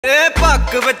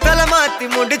பாக்கு வெத்தல மாத்தி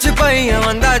முடிச்சு பையன்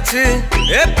வந்தாச்சு.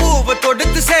 பூவை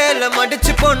தொடுத்து சேல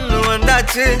மடிச்சு பொண்ணு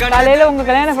வந்தாச்சு. காலையில உங்க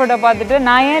கல்யாண போட்டோ பார்த்துட்டு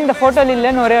நான் ஏன் இந்த போட்டோல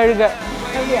இல்லைன்னு ஒரே அழுக.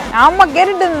 ஆமா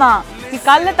கேட்டுட்டு இருந்தான். நீ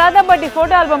காலைல தாத்தா பாட்டி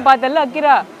போட்டோ ஆல்பம் பார்த்தல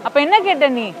அக்கிரா, அப்ப என்ன கேட்ட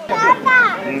நீ?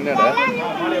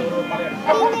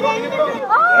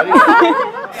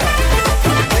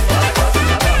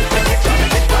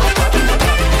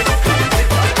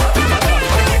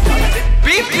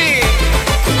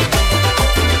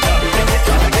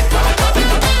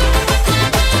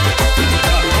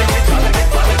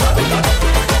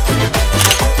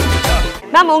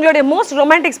 மேம் உங்களுடைய மோஸ்ட்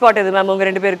ரொமான்டிக் ஸ்பாட் எது மேம் உங்க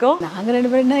ரெண்டு பேருக்கும்? நாங்க ரெண்டு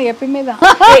பேரும் எப்பவுமே தான்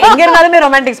எங்க இருந்தாலுமே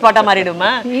romantic ஸ்பாட்டா மாறிடுமா?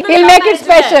 He'll make it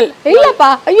special. இல்லப்பா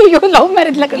ஐயோ லவ்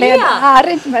மேரேஜ்ல கிடையாது,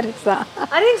 அரேஞ்ச் மேரேஜ் தான்.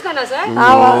 அரேஞ்ச் தானா சார்?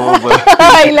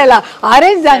 இல்ல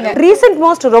அரேஞ்ச் தாங்க. Recent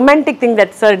most romantic thing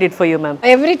that sir did for you ma'am?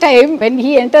 Every time when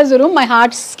he enters the room my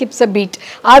heart skips a beat.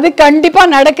 அது கண்டிப்பா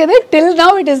நடக்குது. Till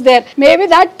now it is there. Maybe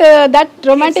that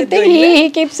romantic thing he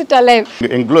keeps it alive.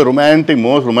 எங்களுக்குள்ள romantic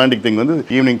most romantic thing வந்து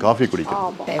evening coffee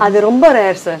குடிக்கிறது. அது ரொம்ப rare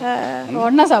sir.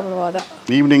 ஒண்ணா சாப்பிடுவோம். அதான்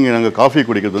ஈவினிங் நாங்கள் காஃபி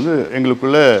குடிக்கிறது வந்து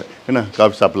எங்களுக்குள்ள என்ன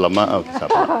காஃபி சாப்பிடலாமா, ஓகே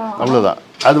சாப்பிடலாம், அவ்வளோதான்.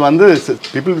 அது வந்து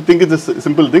people think it's a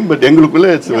simple thing but எங்களுக்குள்ள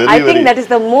it's very I think that is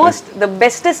the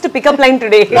bestest pickup line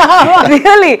today.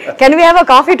 Really, can we have a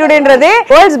coffee today ன்றதே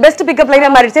world's best pickup line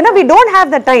மாறிடுச்சுனா we don't have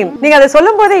that time. நீங்க அத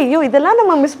சொல்லும்போதே ஐயோ இதெல்லாம்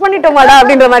நம்ம miss பண்ணிட்டோமாடா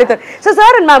அப்படின்ற மாதிரி தோணும். So sir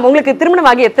and ma'am உங்களுக்கு திருமணம்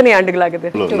ஆகி எத்தனை ஆண்டுகள்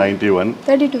ஆகுது? 32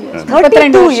 years.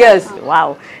 32 years. Wow.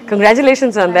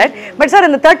 Congratulations on that. But sir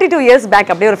இந்த 32 years back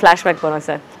அப்படியே ஒரு flashback போறோம்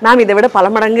சார். மேம் இதை விட பல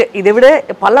மடங்கு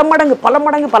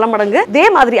இதே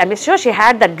மாதிரி I'm sure she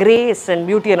had that grace and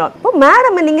beauty and all. இப்போ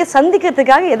மேடம் நீங்க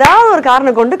சந்திக்கிறதுக்காக ஏதாவது ஒரு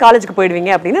காரணம் கொண்டு காலேஜுக்கு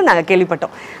போயிடுவீங்க அப்படின்னு நாங்க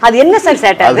கேள்விப்பட்டோம். அது என்ன சார்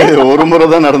சேட்டா? அது ஒரு முறை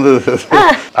தான் நடந்தது.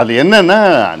 அது என்னன்னா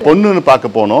பொண்ணுன்னு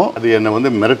பார்க்க போனோம். அது என்ன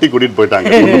வந்து மிரட்டி கூட்டிட்டு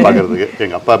போயிட்டாங்க பொண்ணு பார்க்கிறதுக்கு.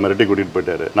 எங்க அப்பா மிரட்டி கூட்டிட்டு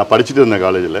போயிட்டாரு. நான் படிச்சுட்டு இருந்தேன்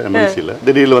காலேஜ்ல எம்எஸ்சில.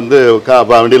 திடீர்னு வந்து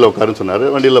வண்டியில உட்காருன்னு சொன்னாரு.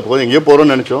 வண்டியில போய் எங்கேயோ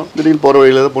போறோம்னு நினைச்சோம். திடீர்னு போற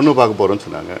வழியில பொண்ணு பார்க்க போறோம்னு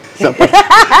சொன்னாங்க.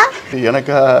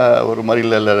 எனக்கா ஒரு மாதிரி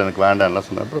இல்ல எனக்கு வேண்டாம்லாம்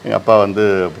சொன்னாரு. எங்க அப்பா வந்து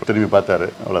திரும்பி பார்த்தாரு,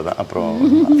 அவ்வளவுதான். அப்புறம்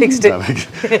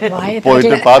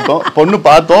போயிட்டு பார்த்தோம், பொண்ணு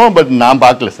பார்த்தோம், பட் நான்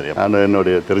பார்க்கல. சரியா நான்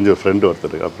என்னுடைய தெரிஞ்ச ஒரு ஃப்ரெண்டு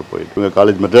ஒருத்தர் அப்புறம் போயிட்டு இவங்க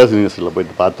காலேஜ் மெட்ராஸ் யூனிவர்சிட்டியில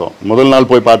போயிட்டு பார்த்தோம். முதல் நாள்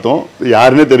போய் பார்த்தோம்,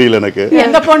 யாருன்னே தெரியல எனக்கு.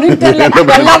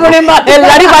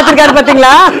 எல்லாரையும் பார்த்திருக்காரு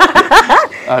பாத்தீங்களா?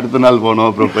 அடுத்த நாள் போனோம்.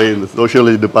 அப்புறம் போய் இந்த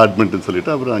சோசியாலஜி டிபார்ட்மெண்ட்னு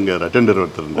சொல்லிட்டு அப்புறம் அங்கே அட்டெண்டர்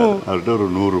ஒருத்தர் இருந்தார். அவர்கிட்ட ஒரு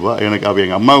 100 ரூபாய் எனக்கு அவ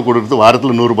எங்க அம்மாவுக்கு கொடுத்து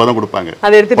வாரத்தில் 100 ரூபாய் தான் கொடுப்பாங்க.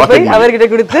 அதை எடுத்துட்டு போய் அவர்கிட்ட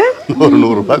கொடுத்து ஒரு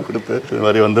 100 ரூபாய் கொடுத்து இந்த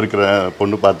மாதிரி வந்திருக்கிறேன்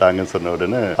பொண்ணு பார்த்தாங்கன்னு சொன்ன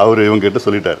உடனே அவர் இவங்க கிட்ட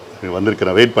சொல்லிட்டாரு,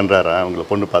 வந்திருக்கிறேன் வெயிட் பண்றாரா அவங்களை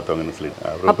பொண்ணு பார்த்தவங்கன்னு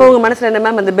சொல்லிட்டு. அப்போ உங்க மனசுல என்ன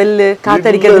மேம் அந்த பெல்லு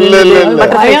காத்தடிக்கிறது?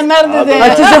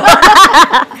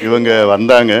 இவங்க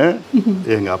வந்தாங்க,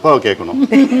 எங்க அப்பாவை கேட்கணும்,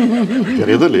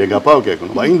 எதுவும் இல்லை எங்க அப்பாவை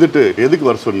கேட்கணும். பயந்துட்டு எதுக்கு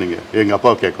வர சொன்னீங்க? எங்க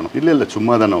அப்பாவை கேட்கணும். இல்ல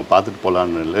சும்மா தான் நம்ம பார்த்துட்டு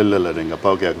போலான்னு. இல்ல எங்க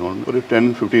அப்பாவை கேட்கணும். ஒரு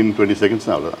 10-15-20 செகண்ட்ஸ்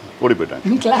அவ்வளவுதான் ஓடி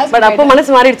போயிட்டாங்க. பட் அப்போ மனசு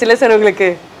மாறிடுச்சுல சார் உங்களுக்கு?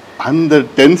 அந்த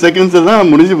 10 செகண்ட்ஸ் தான்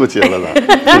முடிஞ்சு போச்சு, அவ்வளவுதான்.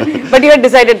 But you had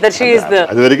decided that she is the.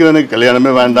 அது வரைக்கும் எனக்கு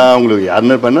கல்யாணமே வேண்டாம், உங்களுக்கு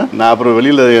யாருன்னு பண்ண. நான் அப்புறம்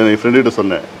வெளியில என் ஃப்ரெண்ட் கிட்ட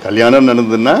சொன்னேன், கல்யாணம்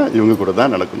நடந்ததுன்னா இவங்க கூட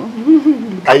தான் நடக்கணும்.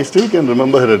 I still can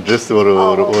remember her dress.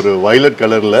 ஒரு violet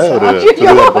கலர்ல ஒரு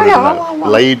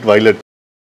லைட் violet